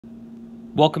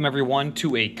Welcome everyone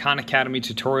to a Khan Academy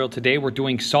tutorial. Today we're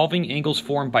doing solving angles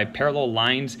formed by parallel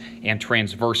lines and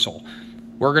transversal.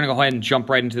 We're going to go ahead and jump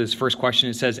right into this first question.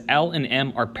 It says L and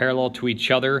M are parallel to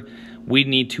each other. We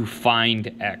need to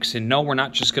find X. And no, we're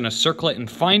not just going to circle it and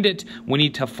find it. We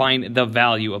need to find the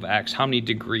value of X. How many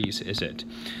degrees is it?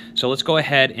 So let's go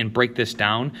ahead and break this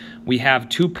down. We have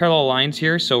two parallel lines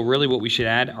here. So really what we should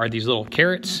add are these little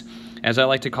carets. As I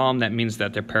like to call them, that means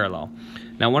that they're parallel.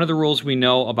 Now, one of the rules we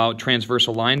know about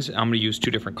transversal lines, I'm going to use two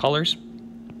different colors,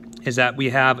 is that we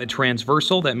have a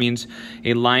transversal. That means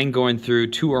a line going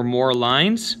through two or more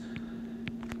lines.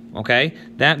 Okay,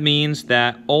 that means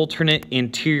that alternate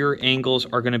interior angles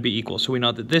are going to be equal. So we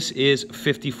know that this is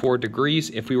 54 degrees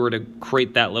if we were to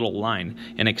create that little line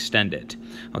and extend it.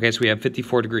 Okay, so we have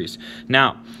 54 degrees.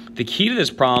 Now, the key to this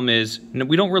problem is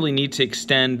we don't really need to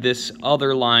extend this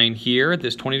other line here,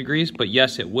 this 20 degrees, but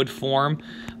yes, it would form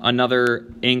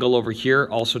another angle over here,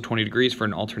 also 20 degrees for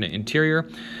an alternate interior.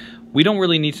 We don't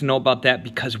really need to know about that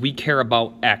because we care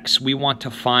about X. We want to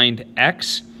find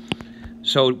X.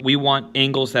 So we want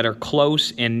angles that are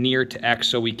close and near to X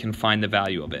so we can find the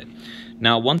value of it.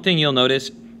 Now, one thing you'll notice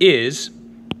is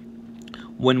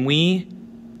when we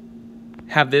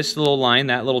have this little line,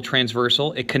 that little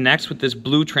transversal, it connects with this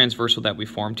blue transversal that we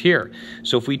formed here.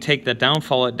 So if we take that down,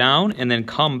 follow it down, and then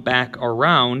come back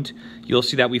around, you'll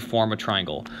see that we form a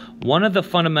triangle. One of the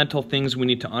fundamental things we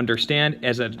need to understand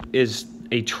is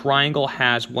a triangle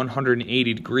has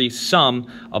 180 degree sum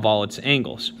of all its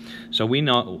angles. So we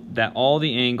know that all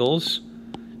the angles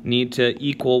need to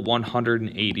equal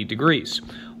 180 degrees.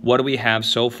 What do we have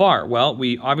so far? Well,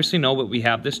 we obviously know that we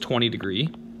have this 20 degree.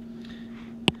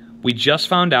 We just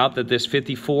found out that this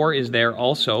 54 is there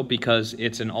also because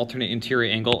it's an alternate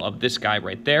interior angle of this guy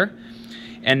right there.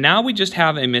 And now we just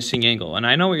have a missing angle. And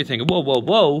I know what you're thinking, whoa, whoa,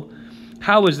 whoa,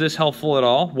 how is this helpful at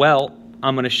all? Well,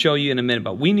 I'm going to show you in a minute,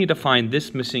 but we need to find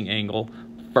this missing angle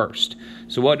first.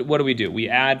 So what do? We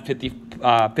add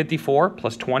 54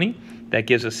 plus 20. That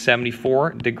gives us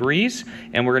 74 degrees.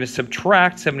 And we're going to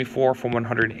subtract 74 from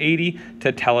 180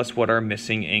 to tell us what our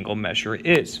missing angle measure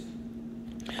is.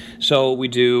 So we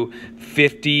do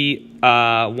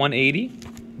 180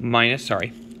 minus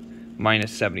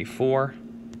 74.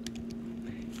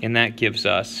 And that gives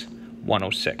us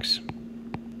 106.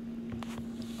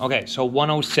 Okay, so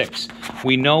 106.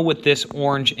 We know what this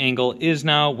orange angle is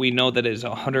now. We know that it is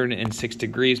 106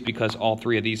 degrees because all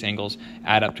three of these angles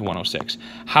add up to 106.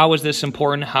 How is this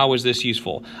important? How is this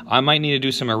useful? I might need to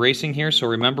do some erasing here, so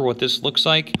remember what this looks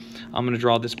like. I'm going to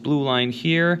draw this blue line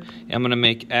here, and I'm going to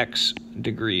make X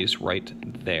degrees right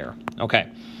there. Okay,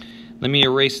 let me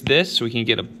erase this so we can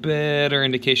get a better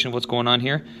indication of what's going on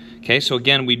here. Okay, so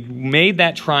again, we made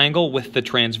that triangle with the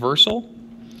transversal.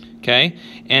 Okay,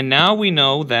 and now we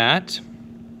know that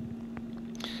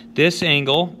this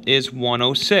angle is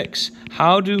 106.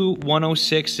 How do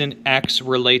 106 and X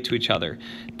relate to each other?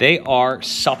 They are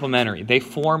supplementary. They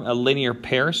form a linear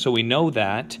pair, so we know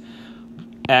that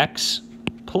X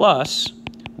plus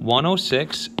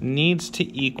 106 needs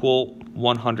to equal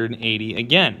 180.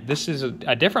 Again, this is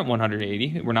a different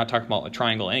 180. We're not talking about a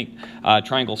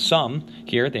triangle sum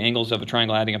here, the angles of a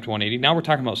triangle adding up to 180. Now we're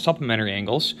talking about supplementary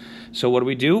angles. So what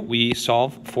do? We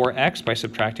solve for X by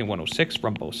subtracting 106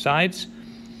 from both sides.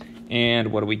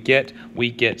 And what do we get? We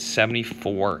get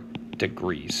 74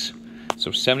 degrees.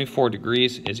 So 74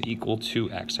 degrees is equal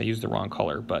to X. I used the wrong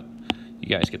color, but you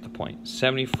guys get the point.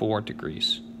 74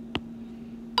 degrees.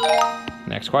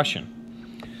 Next question.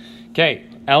 Okay,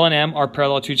 L and M are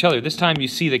parallel to each other. This time you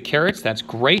see the carets. That's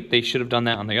great. They should have done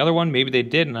that on the other one. Maybe they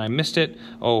did and I missed it.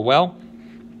 Oh, well.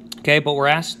 Okay, but we're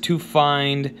asked to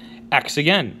find X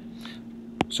again.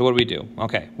 So what do?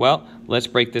 Okay, well, let's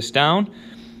break this down.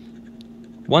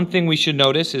 One thing we should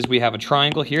notice is we have a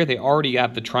triangle here. They already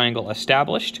have the triangle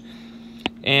established.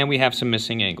 And we have some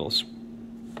missing angles.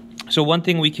 So one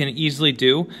thing we can easily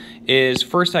do is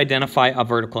first identify a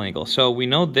vertical angle. So we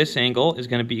know this angle is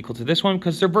going to be equal to this one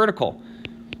because they're vertical.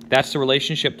 That's the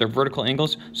relationship, they're vertical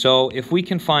angles. So if we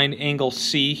can find angle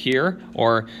C here,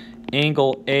 or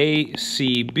angle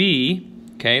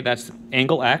ACB, okay, that's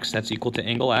angle X, that's equal to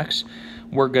angle X,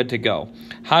 we're good to go.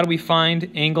 How do we find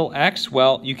angle X?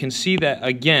 Well, you can see that,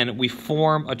 again, we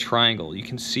form a triangle. You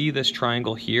can see this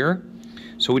triangle here.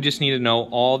 So we just need to know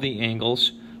all the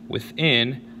angles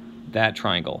within that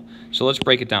triangle. So let's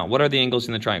break it down. What are the angles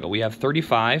in the triangle? We have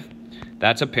 35,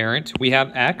 that's apparent. We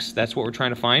have X, that's what we're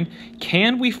trying to find.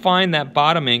 Can we find that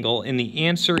bottom angle? And the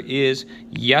answer is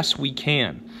yes, we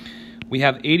can. We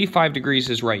have 85 degrees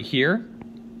is right here.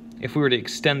 If we were to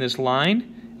extend this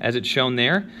line, as it's shown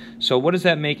there. So what does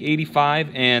that make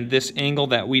 85 and this angle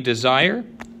that we desire?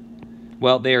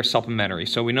 Well, they are supplementary.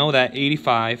 So we know that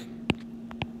 85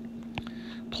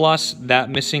 plus that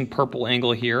missing purple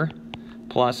angle here,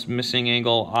 plus missing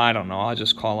angle, I don't know, I'll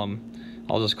just call them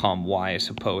y, I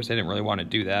suppose. I didn't really want to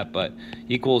do that, but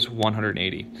equals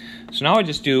 180. So now I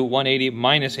just do 180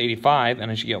 minus 85,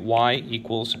 and I should get y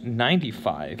equals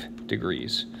 95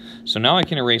 degrees. So now I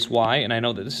can erase y, and I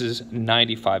know that this is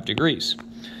 95 degrees.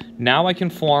 Now I can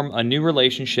form a new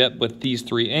relationship with these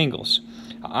three angles.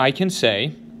 I can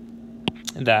say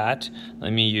that,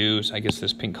 let me use, I guess,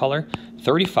 this pink color,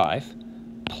 35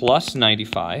 plus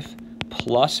 95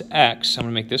 plus x, I'm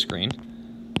going to make this green,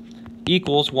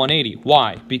 equals 180.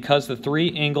 Why? Because the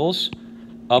three angles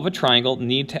of a triangle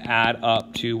need to add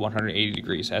up to 180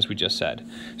 degrees, as we just said.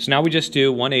 So now we just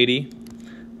do 180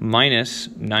 minus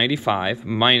 95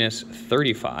 minus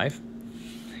 35,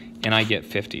 and I get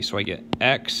 50. So I get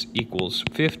x equals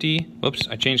 50. Whoops,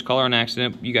 I changed color on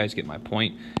accident. You guys get my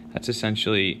point. That's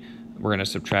essentially, we're going to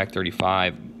subtract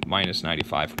 35 minus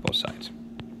 95 for both sides.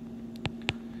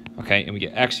 Okay, and we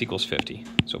get x equals 50.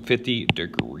 So 50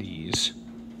 degrees.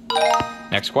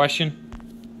 Next question.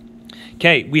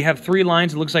 Okay, we have three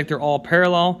lines. It looks like they're all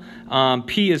parallel.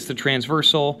 P is the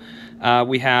transversal.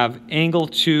 We have angle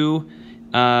 2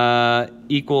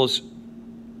 equals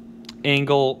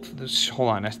angle, hold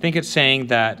on, I think it's saying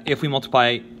that if we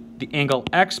multiply the angle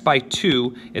x by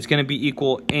 2, it's going to be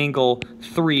equal angle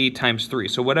 3 times 3.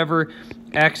 So whatever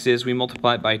x is, we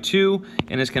multiply it by 2,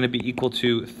 and it's going to be equal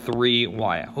to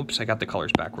 3y. Oops, I got the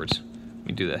colors backwards. Let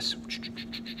me do this.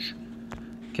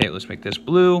 Okay, let's make this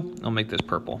blue. I'll make this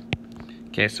purple.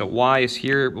 Okay, so y is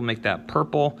here. We'll make that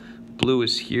purple. Blue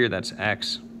is here. That's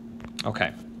x.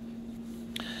 Okay.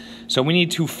 So we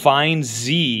need to find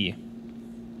z.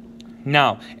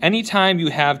 Now, anytime you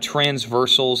have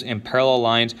transversals and parallel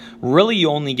lines, really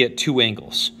you only get two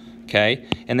angles, okay?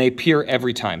 And they appear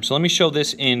every time. So let me show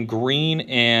this in green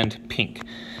and pink.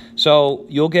 So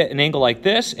you'll get an angle like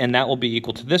this, and that will be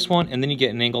equal to this one, and then you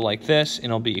get an angle like this, and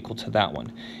it'll be equal to that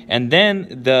one. And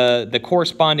then the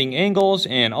corresponding angles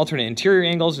and alternate interior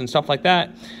angles and stuff like that,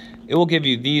 it will give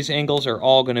you these angles are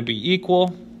all going to be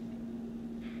equal,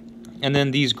 and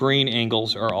then these green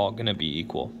angles are all going to be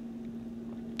equal.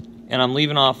 And I'm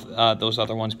leaving off those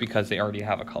other ones because they already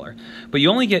have a color. But you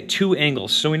only get two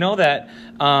angles. So we know that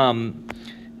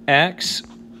x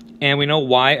and we know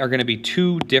y are going to be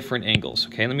two different angles.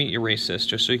 Okay, let me erase this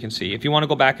just so you can see. If you want to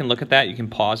go back and look at that, you can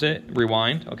pause it,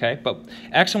 rewind, okay? But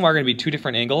x and y are going to be two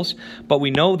different angles, but we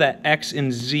know that x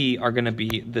and z are going to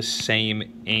be the same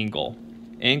angle.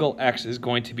 Angle x is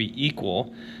going to be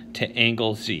equal to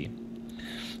angle z.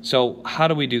 So how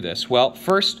do we do this? Well,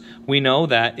 first, we know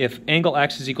that if angle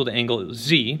x is equal to angle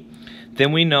z,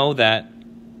 then we know that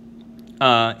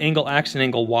angle x and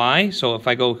angle y, so if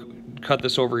I go cut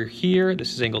this over here,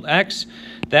 this is angle x,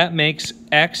 that makes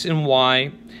x and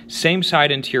y same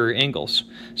side interior angles.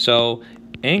 So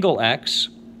angle x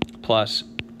plus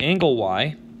angle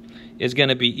y is going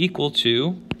to be equal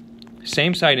to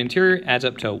same side interior adds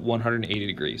up to 180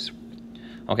 degrees.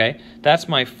 Okay, that's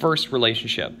my first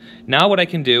relationship. Now what I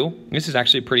can do, this is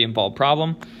actually a pretty involved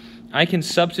problem, I can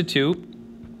substitute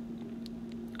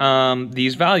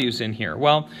these values in here.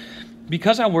 Well,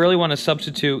 because I really want to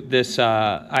substitute this,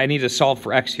 I need to solve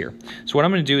for x here. So what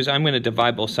I'm going to do is I'm going to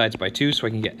divide both sides by 2 so I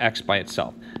can get x by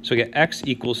itself. So I get x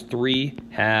equals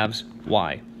 3/2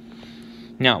 y.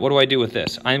 Now, what do I do with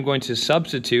this? I'm going to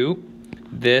substitute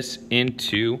this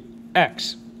into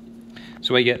x.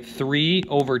 So I get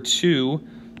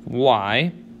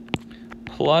 3/2y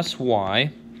plus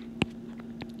y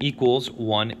equals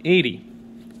 180.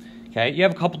 Okay, you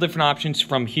have a couple different options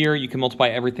from here. You can multiply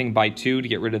everything by 2 to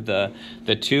get rid of the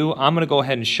 2. I'm going to go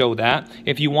ahead and show that.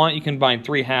 If you want, you can combine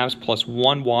 3/2 plus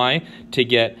 1y to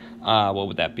get, what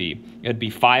would that be? It would be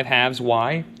 5/2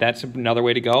 y. That's another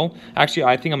way to go. Actually,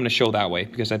 I think I'm going to show that way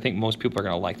because I think most people are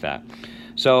going to like that.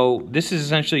 So this is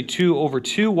essentially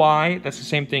 2/2y. That's the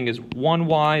same thing as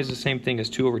 1y is the same thing as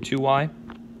 2/2y.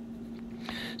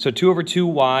 So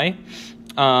 2/2y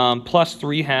plus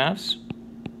 3/2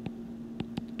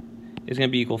 is going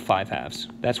to be equal 5/2.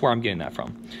 That's where I'm getting that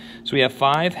from. So we have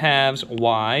 5/2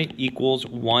 y equals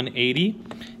 180,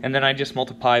 and then I just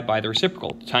multiply by the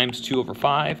reciprocal, times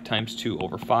 2/5 times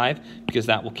 2/5, because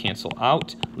that will cancel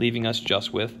out, leaving us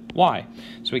just with y.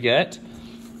 So we get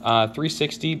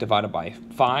 360 divided by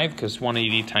 5, because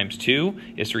 180 times 2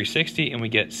 is 360, and we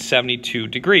get 72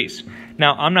 degrees.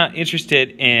 Now, I'm not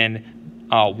interested in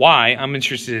y, I'm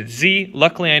interested in z.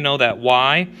 Luckily, I know that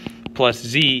y plus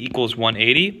z equals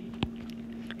 180,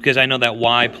 because I know that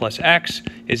y plus x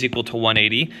is equal to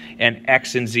 180, and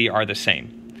x and z are the same.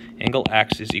 Angle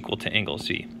x is equal to angle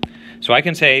z. So I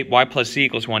can say y plus z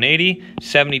equals 180,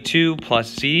 72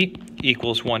 plus z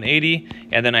equals 180,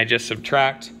 and then I just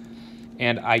subtract,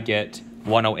 and I get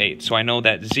 108. So I know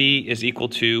that z is equal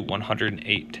to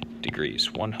 108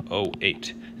 degrees,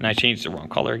 108. And I changed the wrong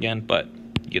color again, but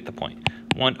you get the point.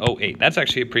 108. That's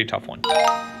actually a pretty tough one.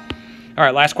 All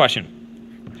right, last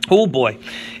question. Oh boy.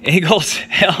 Angles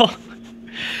L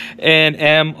and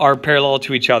M are parallel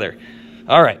to each other.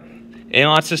 All right. It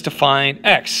wants us to find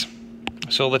x.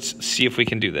 So let's see if we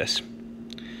can do this.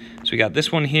 So we got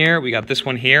this one here, we got this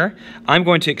one here. I'm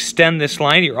going to extend this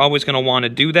line. You're always going to want to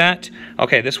do that.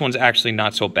 Okay, this one's actually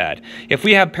not so bad. If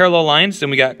we have parallel lines, then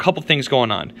we got a couple things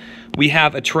going on. We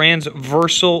have a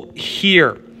transversal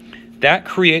here. That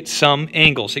creates some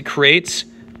angles. It creates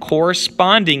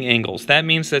corresponding angles. That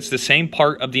means that's the same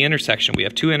part of the intersection. We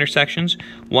have two intersections,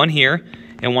 one here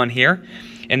and one here.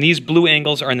 And these blue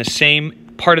angles are in the same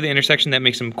part of the intersection. That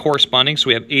makes them corresponding, so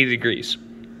we have 80 degrees.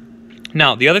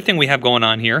 Now, the other thing we have going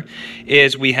on here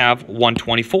is we have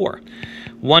 124.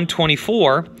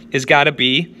 124 has got to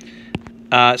be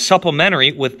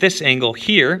supplementary with this angle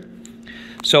here.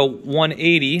 So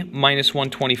 180 minus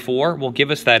 124 will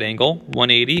give us that angle.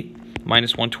 180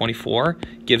 minus 124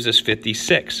 gives us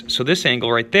 56. So this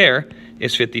angle right there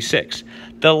is 56.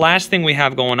 The last thing we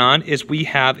have going on is we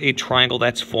have a triangle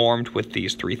that's formed with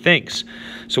these three things.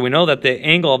 So we know that the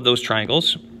angle of those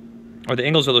triangles, or the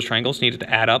angles of those triangles, needed to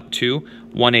add up to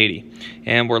 180.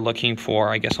 And we're looking for,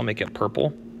 I guess I'll make it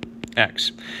purple,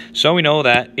 x. So we know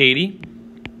that 80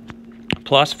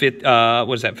 plus,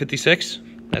 what is that, 56?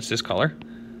 That's this color.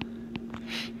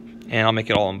 And I'll make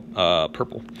it all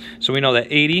purple. So we know that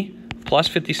 80 plus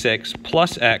 56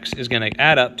 plus x is going to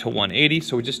add up to 180.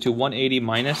 So we just do 180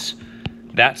 minus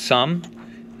that sum.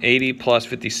 80 plus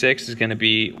 56 is going to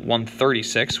be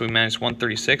 136. So we minus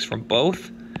 136 from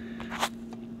both.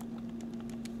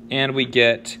 And we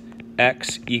get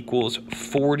x equals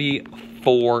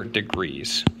 44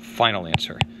 degrees. Final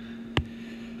answer.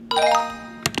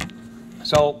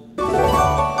 So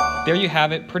there you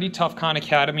have it. Pretty tough Khan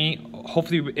Academy.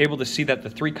 Hopefully you were able to see that the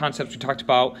three concepts we talked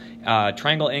about,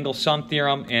 triangle angle sum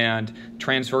theorem and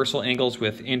transversal angles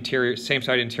with interior, same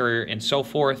side interior, and so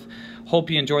forth. Hope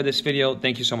you enjoyed this video.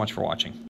 Thank you so much for watching.